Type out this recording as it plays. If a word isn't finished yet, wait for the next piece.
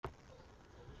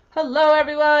Hello,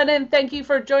 everyone, and thank you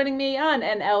for joining me on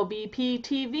NLBP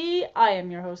TV. I am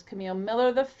your host, Camille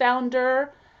Miller, the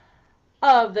founder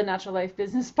of the Natural Life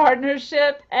Business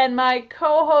Partnership, and my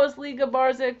co host, Lee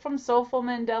Gabarzik from Soulful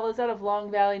Mandela's out of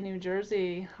Long Valley, New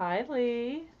Jersey. Hi,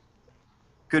 Lee.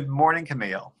 Good morning,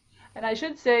 Camille. And I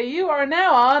should say, you are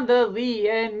now on the Lee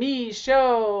and Me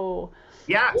Show.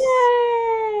 Yes.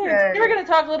 Yay! Today we're Yay. going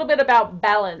to talk a little bit about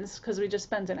balance because we just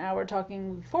spent an hour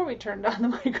talking before we turned on the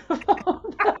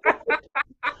microphone.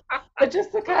 But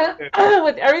just to kind of,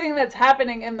 with everything that's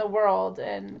happening in the world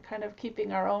and kind of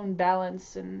keeping our own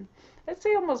balance and I'd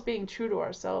say almost being true to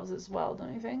ourselves as well,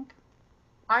 don't you think?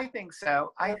 I think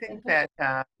so. I That's think okay.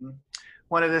 that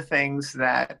one of the things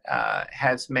that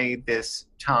has made this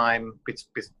time,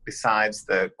 besides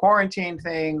the quarantine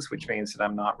things, which means that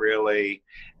I'm not really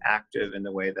active in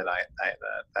the way that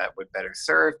that would better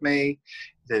serve me,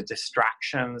 the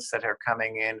distractions that are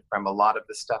coming in from a lot of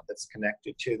the stuff that's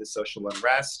connected to the social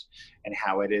unrest and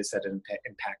how it is that it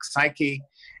impacts psyche.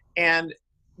 And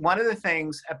one of the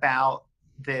things about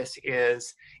this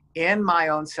is in my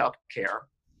own self care,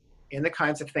 in the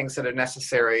kinds of things that are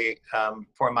necessary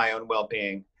for my own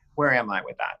well-being. Where am I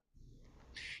with that?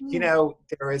 Hmm.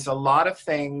 There is a lot of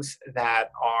things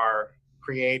that are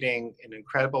creating an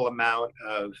incredible amount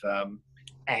of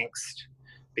angst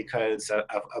because of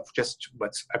just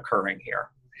what's occurring here.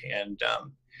 And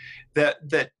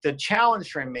the challenge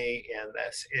for me in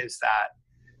this is that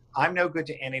I'm no good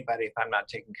to anybody if I'm not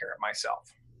taking care of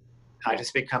myself. I Yeah.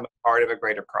 just become a part of a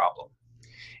greater problem.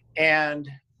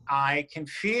 And I can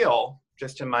feel,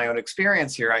 just in my own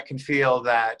experience here, I can feel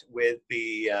that with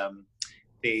with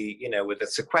the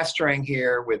sequestering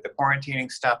here, with the quarantining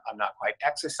stuff, I'm not quite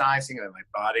exercising, and my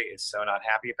body is so not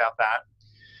happy about that.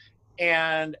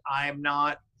 And I'm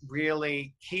not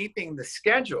really keeping the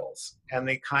schedules and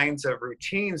the kinds of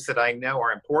routines that I know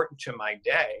are important to my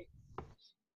day.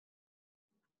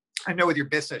 I know with your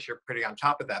business, you're pretty on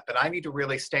top of that, but I need to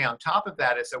really stay on top of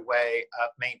that as a way of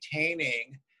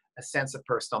maintaining a sense of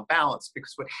personal balance.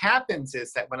 Because what happens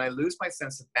is that when I lose my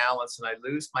sense of balance and I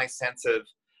lose my sense of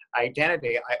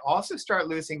identity, I also start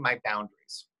losing my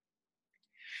boundaries.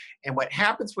 And what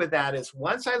happens with that is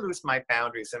once I lose my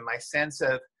boundaries and my sense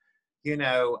of, you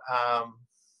know,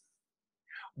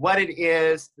 what it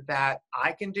is that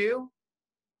I can do,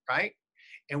 right?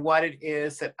 And what it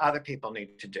is that other people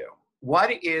need to do.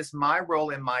 What is my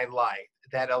role in my life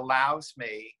that allows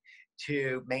me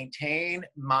to maintain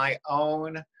my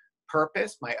own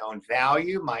purpose, my own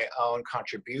value, my own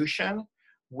contribution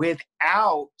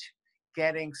without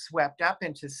getting swept up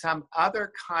into some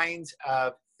other kinds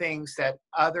of things that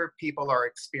other people are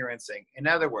experiencing. In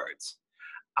other words,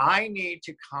 I need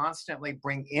to constantly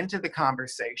bring into the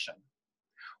conversation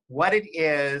what it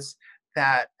is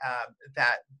that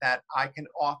I can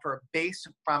offer based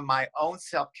from my own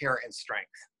self-care and strength.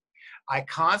 I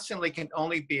constantly can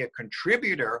only be a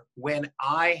contributor when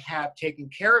I have taken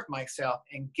care of myself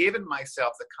and given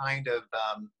myself the kind of,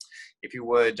 if you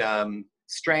would,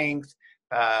 strength,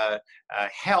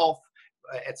 health,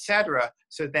 etc.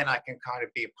 So then I can kind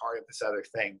of be a part of this other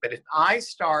thing. But if I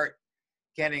start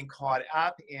getting caught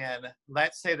up in,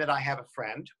 let's say that I have a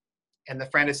friend and the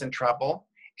friend is in trouble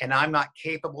and I'm not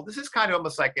capable. This is kind of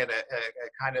almost like a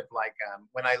kind of like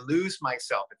when I lose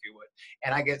myself, if you would,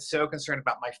 and I get so concerned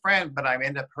about my friend, but I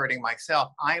end up hurting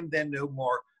myself. I am then no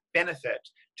more benefit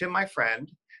to my friend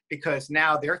because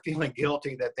now they're feeling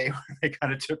guilty that they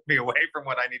kind of took me away from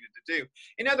what I needed to do.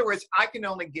 In other words, I can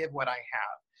only give what I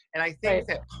have. And I think Right.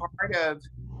 that part of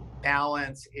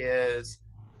balance is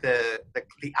the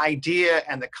idea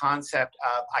and the concept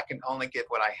of I can only give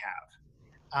what I have.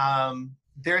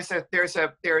 There's a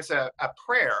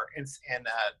prayer in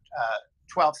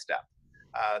 12 step.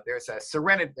 There's a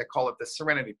serenity. They call it the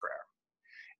serenity prayer,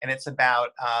 and it's about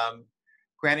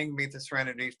granting me the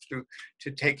serenity to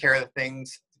take care of the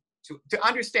things, to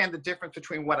understand the difference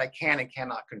between what I can and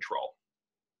cannot control.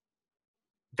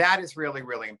 That is really,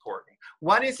 really important.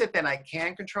 What is it that I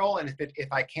can control? And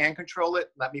if I can control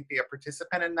it, let me be a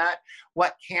participant in that.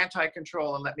 What can't I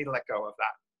control? And let me let go of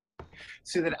that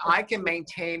so that I can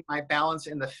maintain my balance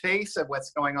in the face of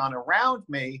what's going on around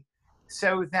me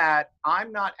so that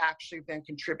I'm not actually then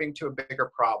contributing to a bigger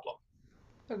problem.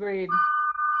 Agreed.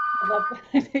 I love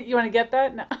that. You want to get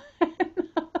that? No.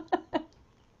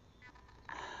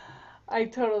 I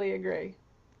totally agree.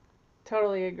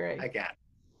 Totally agree. Again,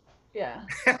 Yeah.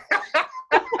 we're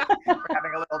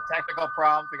having a little technical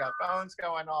problems. We got phones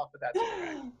going off, but that's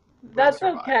okay. We'll That's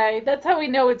survive. okay. That's how we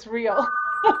know it's real.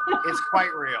 It's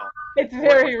quite real. It's We're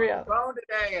very on real. the phone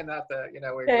today, and not the, Yeah,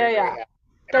 yeah, we yeah. have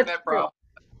That's internet true. problems.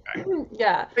 Okay.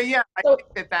 Yeah. But yeah, I So,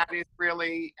 think that that is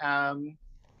really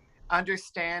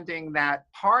understanding that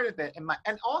part of it,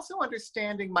 and also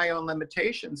understanding my own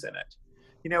limitations in it.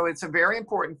 It's a very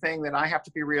important thing that I have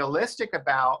to be realistic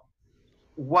about.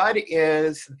 What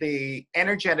is the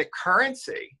energetic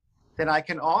currency that I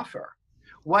can offer?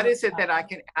 What is it that I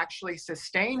can actually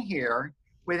sustain here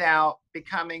without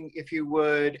becoming, if you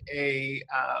would,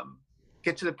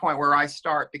 get to the point where I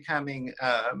start becoming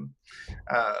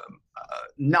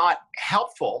not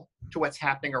helpful to what's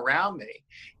happening around me,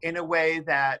 in a way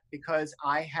that, because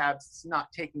I have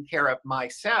not taken care of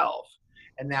myself,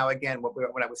 and now again,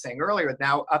 what I was saying earlier,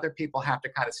 now other people have to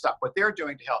kind of stop what they're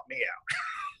doing to help me out.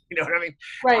 You know what I mean?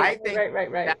 Right, I think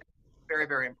right. that's very,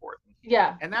 very important.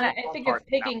 Yeah, And and that is I all think part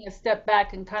it's taking a step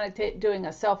back and kind of doing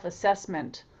a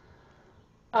self-assessment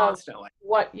of constantly.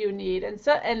 what you need.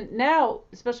 And now,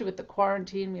 especially with the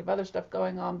quarantine, we have other stuff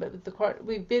going on, but with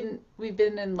we've been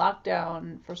in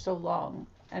lockdown for so long,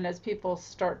 and as people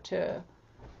start to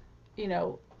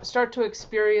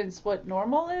experience what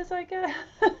normal is, I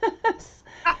guess,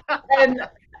 and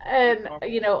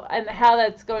and how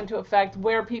that's going to affect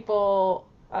where people.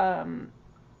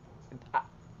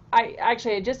 I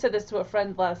just said this to a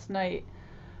friend last night.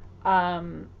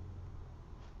 Um,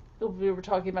 we were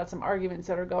talking about some arguments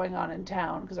that are going on in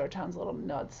town because our town's a little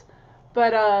nuts.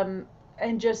 But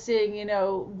and just seeing,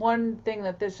 one thing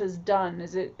that this has done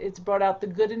is it's brought out the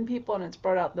good in people and it's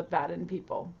brought out the bad in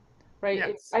people, right?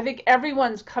 Yes. I think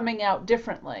everyone's coming out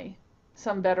differently,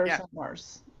 some better, Yeah. some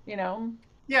worse.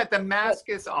 Yeah. The mask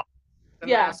is off. The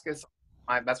Yeah, mask is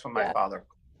off. That's what my yeah. father.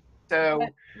 I So,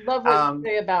 love what you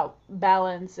say about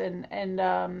balance and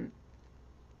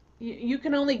you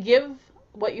can only give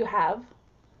what you have,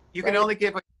 you can right? only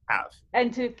give what you have.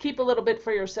 And to keep a little bit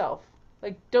for yourself.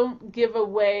 Like, don't give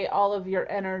away all of your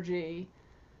energy,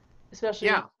 especially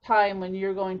in Yeah. time when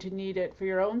you're going to need it for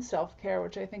your own self-care,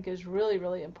 which I think is really,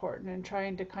 really important, and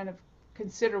trying to kind of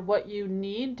consider what you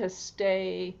need to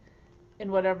stay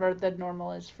in whatever the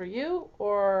normal is for you,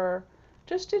 or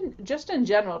just in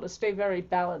general to stay very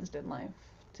balanced in life.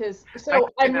 I, So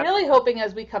I'm really hoping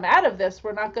as we come out of this,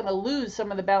 we're not going to lose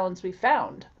some of the balance we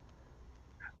found,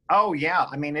 oh, yeah.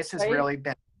 I mean, this has right? really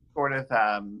been sort of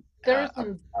There's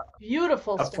some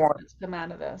beautiful a stuff form. that's come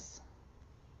out of this.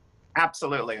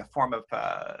 Absolutely, a form of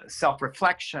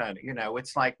self-reflection.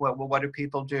 It's like, well, what do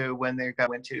people do when they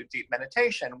go into deep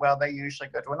meditation? Well, they usually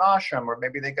go to an ashram, or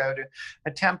maybe they go to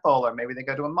a temple, or maybe they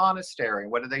go to a monastery.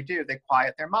 What do? They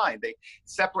quiet their mind. They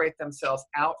separate themselves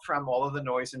out from all of the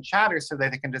noise and chatter so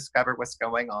that they can discover what's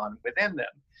going on within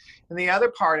them. And the other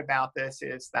part about this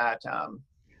is that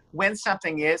when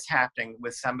something is happening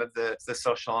with some of the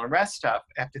social unrest stuff,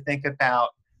 I have to think about,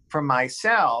 for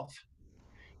myself,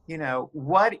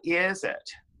 what is it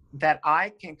that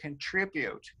I can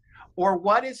contribute? Or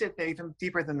what is it that, even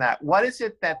deeper than that, what is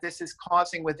it that this is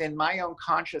causing within my own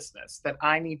consciousness that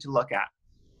I need to look at?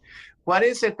 What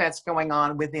is it that's going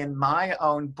on within my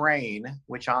own brain,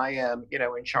 which I am,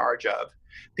 in charge of?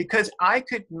 Because I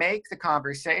could make the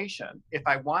conversation, if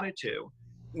I wanted to,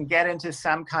 and get into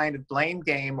some kind of blame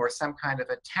game or some kind of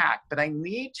attack. But I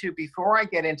need to, before I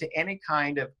get into any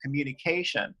kind of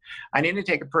communication, I need to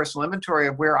take a personal inventory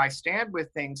of where I stand with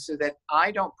things so that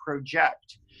I don't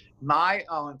project my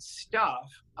own stuff,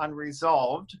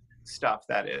 unresolved stuff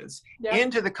that is, Yep.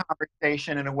 into the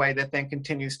conversation in a way that then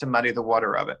continues to muddy the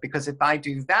water of it. Because if I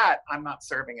do that, I'm not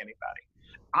serving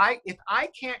anybody. If I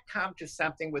can't come to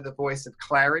something with a voice of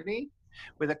clarity,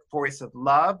 with a voice of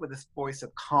love, with a voice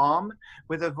of calm,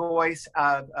 with a voice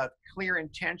of clear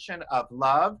intention of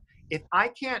love, if I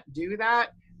can't do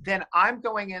that, then I'm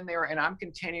going in there and I'm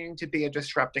continuing to be a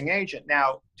disrupting agent.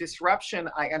 Now, disruption,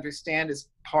 I understand, is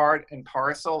part and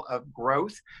parcel of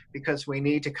growth, because we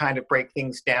need to kind of break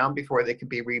things down before they can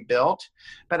be rebuilt.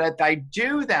 But if I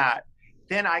do that,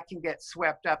 then I can get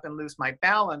swept up and lose my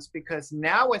balance, because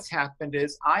now what's happened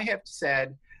is I have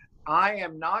said, I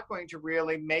am not going to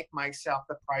really make myself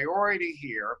the priority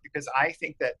here, because I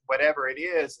think that whatever it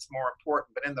is more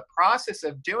important. But in the process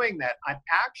of doing that, I'm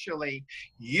actually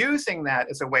using that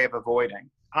as a way of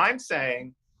avoiding. I'm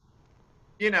saying,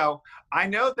 I know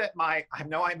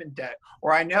I'm in debt,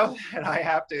 or I know that I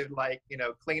have to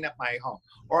clean up my home,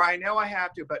 or I know I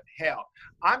have to, but hell,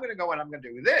 I'm going to go and I'm going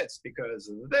to do this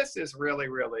because this is really,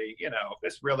 really,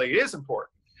 this really is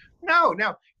important. No,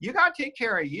 you got to take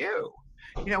care of you.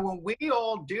 When we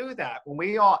all do that, when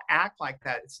we all act like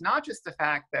that, it's not just the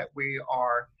fact that we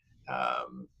are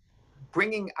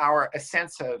bringing a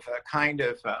sense of a kind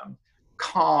of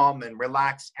calm and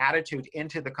relaxed attitude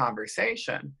into the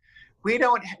conversation. We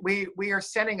are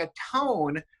setting a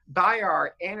tone by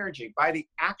our energy, by the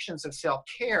actions of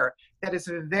self-care, that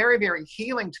is very, very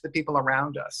healing to the people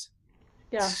around us.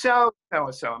 Yeah. So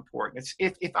important.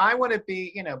 It's if I want to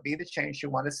be, be the change you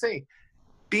want to see,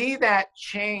 be that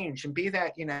change and be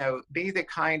that, be the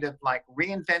kind of like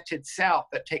reinvented self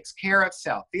that takes care of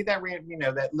self, be that,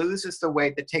 that loses the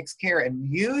weight, that takes care,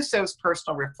 and use those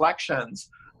personal reflections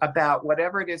about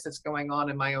whatever it is that's going on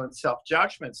in my own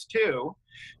self-judgments too,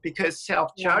 because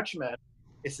self-judgment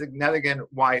is another, again,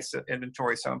 why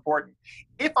inventory is so important.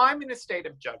 If I'm in a state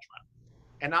of judgment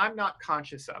and I'm not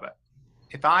conscious of it,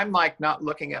 if I'm like not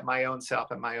looking at my own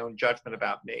self and my own judgment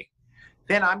about me,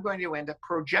 then I'm going to end up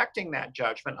projecting that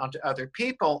judgment onto other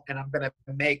people, and I'm going to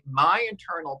make my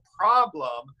internal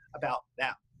problem about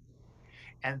them.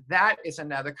 And that is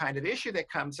another kind of issue that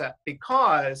comes up,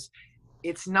 because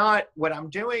it's not, what I'm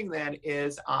doing then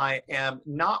is I am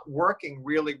not working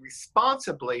really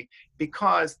responsibly,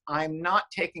 because I'm not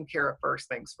taking care of first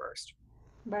things first.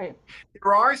 Right.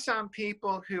 There are some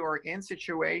people who are in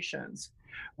situations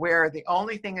where the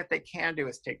only thing that they can do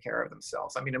is take care of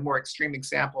themselves. I mean, a more extreme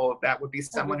example of that would be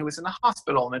someone who is in the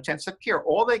hospital in intensive care.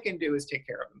 All they can do is take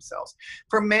care of themselves.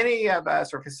 For many of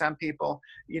us, or for some people,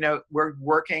 we're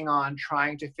working on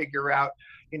trying to figure out,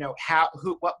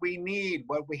 what we need,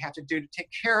 what we have to do to take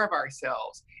care of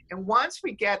ourselves. And once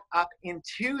we get up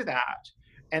into that,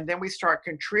 and then we start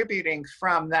contributing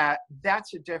from that,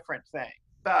 that's a different thing.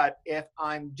 But if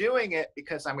I'm doing it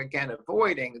because I'm, again,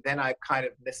 avoiding, then I've kind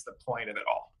of missed the point of it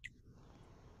all.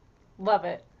 Love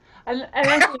it. And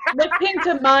actually, what came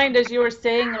to mind as you were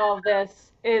saying all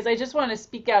this is I just want to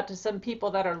speak out to some people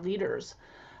that are leaders.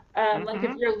 Like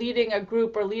if you're leading a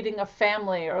group or leading a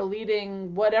family or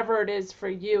leading whatever it is for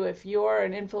you, if you're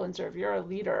an influencer, if you're a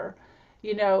leader,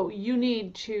 you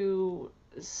need to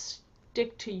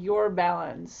stick to your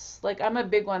balance. Like I'm a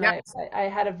big one. Yes. I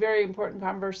had a very important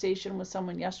conversation with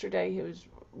someone yesterday who was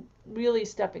really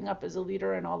stepping up as a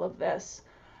leader in all of this.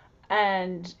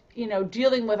 And,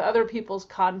 dealing with other people's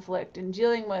conflict and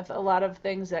dealing with a lot of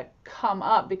things that come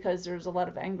up because there's a lot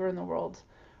of anger in the world,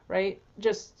 right?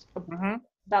 Just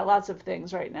about lots of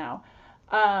things right now.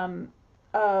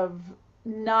 Of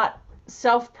not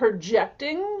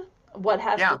self-projecting what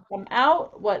has to come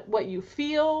out, what you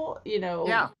feel,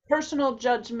 personal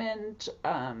judgment,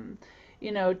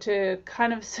 to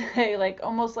kind of say like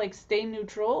almost like stay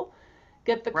neutral,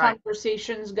 get the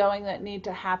conversations going that need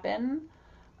to happen.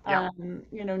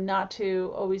 Not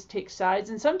to always take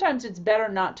sides, and sometimes it's better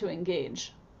not to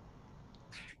engage.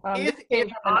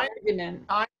 If I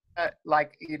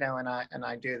like, and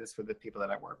I do this with the people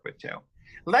that I work with too.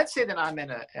 Let's say that I'm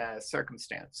in a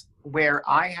circumstance where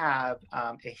I have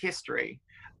a history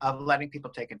of letting people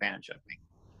take advantage of me.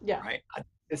 Yeah. Right.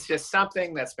 It's just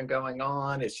something that's been going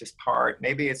on. It's just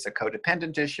maybe it's a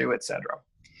codependent issue, etc.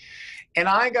 And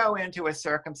I go into a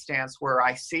circumstance where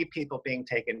I see people being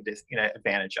taken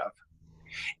advantage of.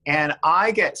 And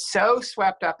I get so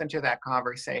swept up into that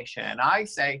conversation. And I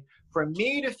say, for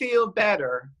me to feel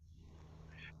better,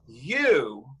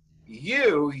 you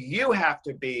have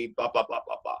to be blah, blah, blah,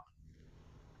 blah, blah.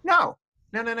 No.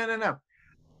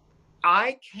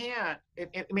 I can't.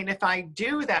 If I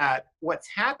do that, what's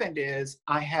happened is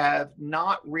I have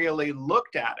not really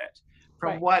looked at it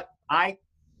from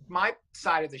my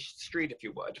side of the street, if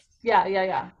you would.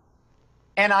 Yeah.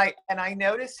 And I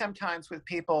notice sometimes with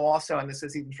people also, and this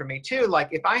is even for me too, like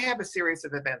if I have a series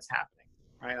of events happening,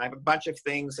 right? I have a bunch of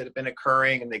things that have been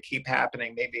occurring and they keep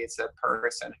happening. Maybe it's a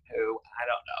person who, I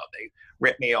don't know, they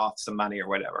rip me off some money or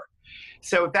whatever.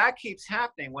 So if that keeps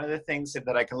happening, one of the things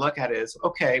that I can look at is,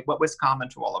 okay, what was common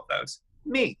to all of those?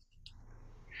 Me.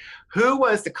 Who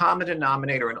was the common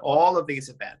denominator in all of these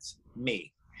events?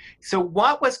 Me. So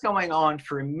what was going on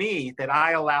for me that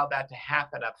I allowed that to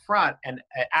happen up front and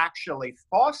actually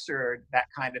fostered that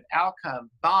kind of outcome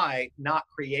by not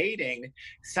creating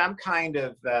some kind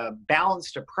of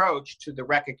balanced approach to the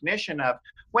recognition of,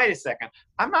 wait a second,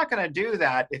 I'm not going to do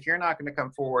that if you're not going to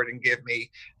come forward and give me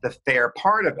the fair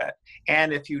part of it.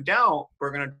 And if you don't,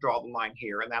 we're going to draw the line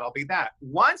here, and that'll be that.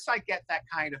 Once I get that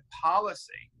kind of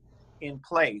policy in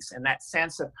place and that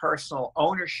sense of personal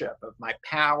ownership of my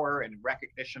power and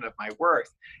recognition of my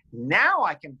worth, now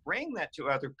I can bring that to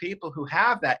other people who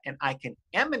have that, and I can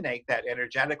emanate that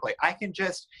energetically. I can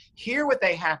just hear what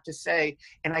they have to say,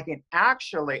 and I can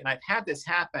actually, and I've had this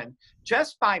happen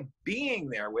just by being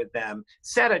there with them,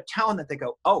 set a tone that they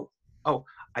go, oh,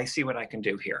 I see what I can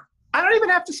do here. I don't even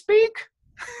have to speak.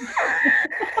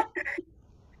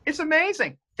 It's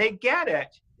amazing. They get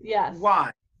it. Yes.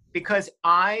 Why? Because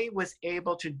I was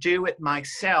able to do it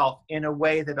myself in a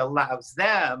way that allows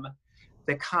them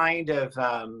the kind of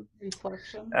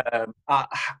Reflection.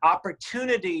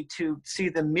 opportunity to see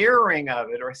the mirroring of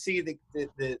it, or see the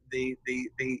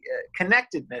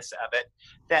connectedness of it,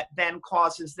 that then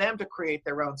causes them to create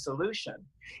their own solution.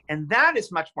 And that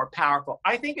is much more powerful.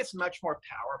 I think it's much more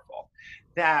powerful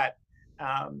that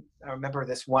I remember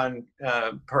this one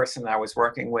person I was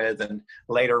working with, and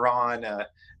later on,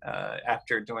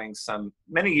 after doing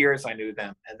many years, I knew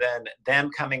them, and then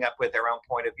them coming up with their own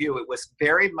point of view. It was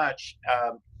very much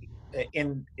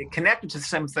connected to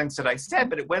some things that I said,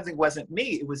 but it wasn't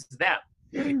me. It was them.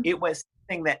 It was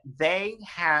something that they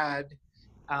had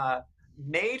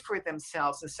made for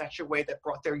themselves in such a way that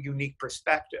brought their unique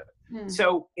perspective.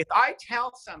 So if I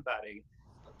tell somebody,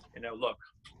 look,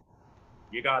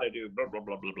 you got to do blah, blah,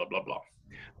 blah, blah, blah, blah, blah.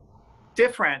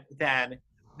 Different than,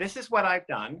 this is what I've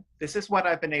done. This is what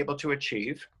I've been able to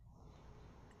achieve.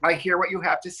 I hear what you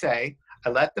have to say. I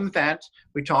let them vent.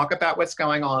 We talk about what's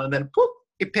going on, and then poof,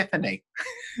 epiphany.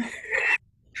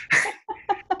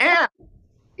 And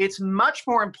it's much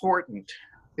more important.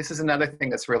 This is another thing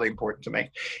that's really important to me.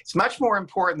 It's much more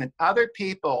important that other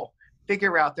people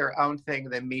figure out their own thing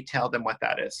than me tell them what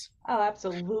that is. Oh,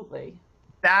 absolutely.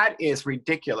 That is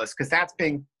ridiculous, because that's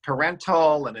being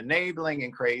parental and enabling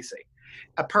and crazy.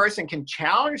 A person can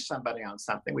challenge somebody on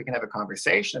something. We can have a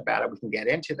conversation about it. We can get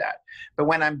into that. But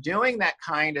when I'm doing that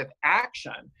kind of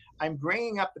action, I'm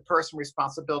bringing up the personal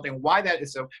responsibility, and why that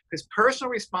is so, because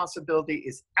personal responsibility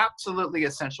is absolutely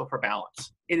essential for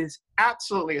balance. It is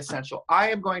absolutely essential. I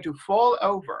am going to fall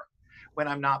over when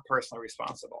I'm not personally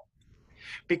responsible,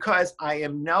 because I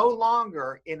am no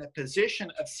longer in a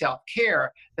position of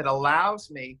self-care that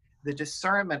allows me the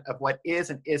discernment of what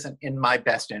is and isn't in my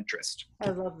best interest.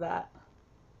 I love that.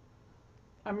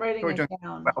 I'm writing We're it doing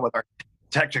down. well with our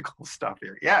technical stuff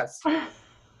here. Yes.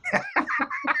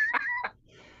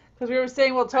 Because we were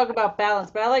saying we'll talk about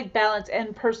balance, but I like balance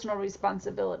and personal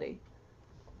responsibility.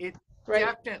 It Right?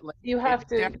 definitely. You have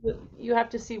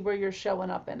to see where you're showing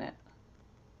up in it.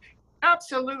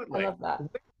 Absolutely. I love that.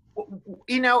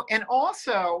 And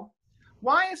also,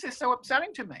 why is this so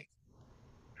upsetting to me?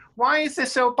 Why is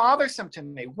this so bothersome to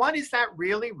me? What is that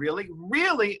really, really,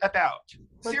 really about?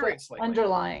 What's Seriously.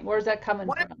 underlying? Where's that coming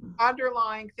what from? What is the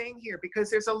underlying thing here? Because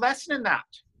there's a lesson in that.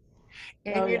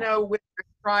 And, with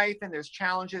strife and there's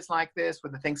challenges like this,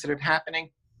 with the things that are happening,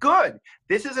 good.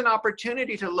 This is an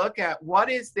opportunity to look at,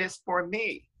 what is this for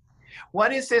me?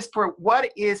 What is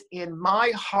in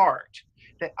my heart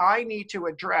that I need to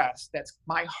address, that's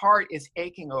my heart is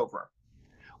aching over?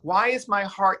 Why is my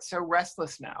heart so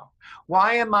restless now?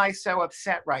 Why am I so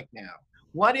upset right now?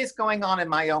 What is going on in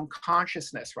my own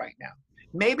consciousness right now?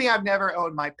 Maybe I've never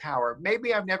owned my power.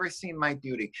 Maybe I've never seen my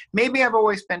duty. Maybe I've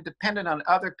always been dependent on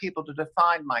other people to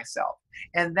define myself.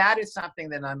 And that is something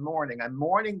that I'm mourning. I'm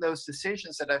mourning those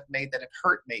decisions that I've made that have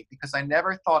hurt me, because I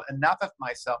never thought enough of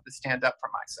myself to stand up for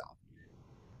myself.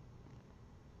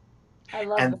 I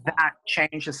love that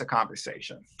changes the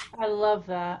conversation. I love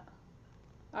that.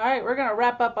 All right, we're going to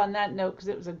wrap up on that note, because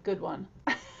it was a good one.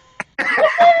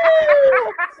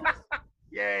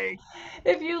 Yay.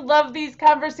 If you love these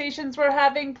conversations we're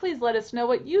having, please let us know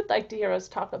what you'd like to hear us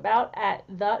talk about at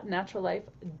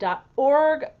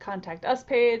thenaturallife.org contact us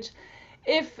page.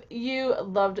 If you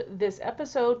loved this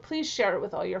episode, please share it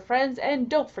with all your friends, and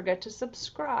don't forget to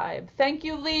subscribe. Thank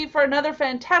you, Lee, for another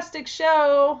fantastic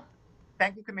show.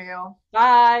 Thank you, Camille.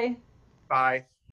 Bye. Bye.